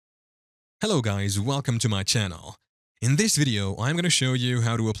Hello guys, welcome to my channel. In this video, I'm going to show you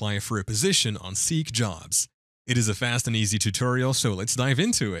how to apply for a position on Seek Jobs. It is a fast and easy tutorial, so let's dive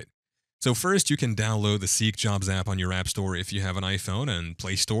into it. So first, you can download the Seek Jobs app on your App Store if you have an iPhone and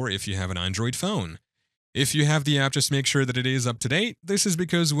Play Store if you have an Android phone. If you have the app, just make sure that it is up to date. This is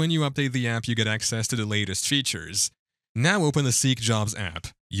because when you update the app, you get access to the latest features. Now open the Seek Jobs app.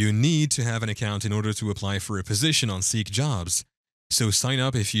 You need to have an account in order to apply for a position on Seek Jobs. So sign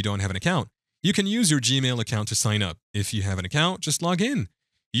up if you don't have an account. You can use your Gmail account to sign up. If you have an account, just log in.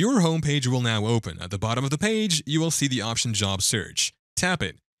 Your homepage will now open. At the bottom of the page, you will see the option Job Search. Tap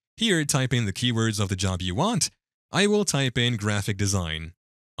it. Here, type in the keywords of the job you want. I will type in graphic design.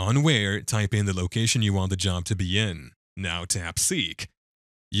 On Where, type in the location you want the job to be in. Now tap Seek.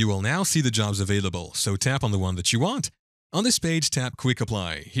 You will now see the jobs available, so tap on the one that you want. On this page, tap Quick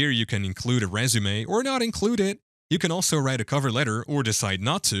Apply. Here you can include a resume or not include it. You can also write a cover letter or decide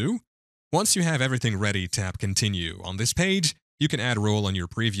not to. Once you have everything ready, tap Continue. On this page, you can add a role on your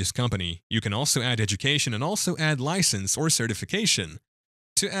previous company. You can also add education and also add license or certification.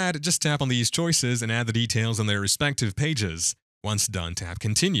 To add, just tap on these choices and add the details on their respective pages. Once done, tap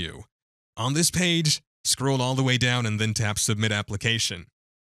Continue. On this page, scroll all the way down and then tap Submit Application.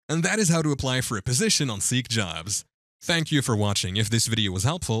 And that is how to apply for a position on Seek Jobs. Thank you for watching. If this video was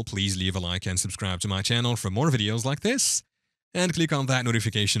helpful, please leave a like and subscribe to my channel for more videos like this. And click on that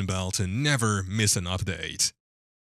notification bell to never miss an update.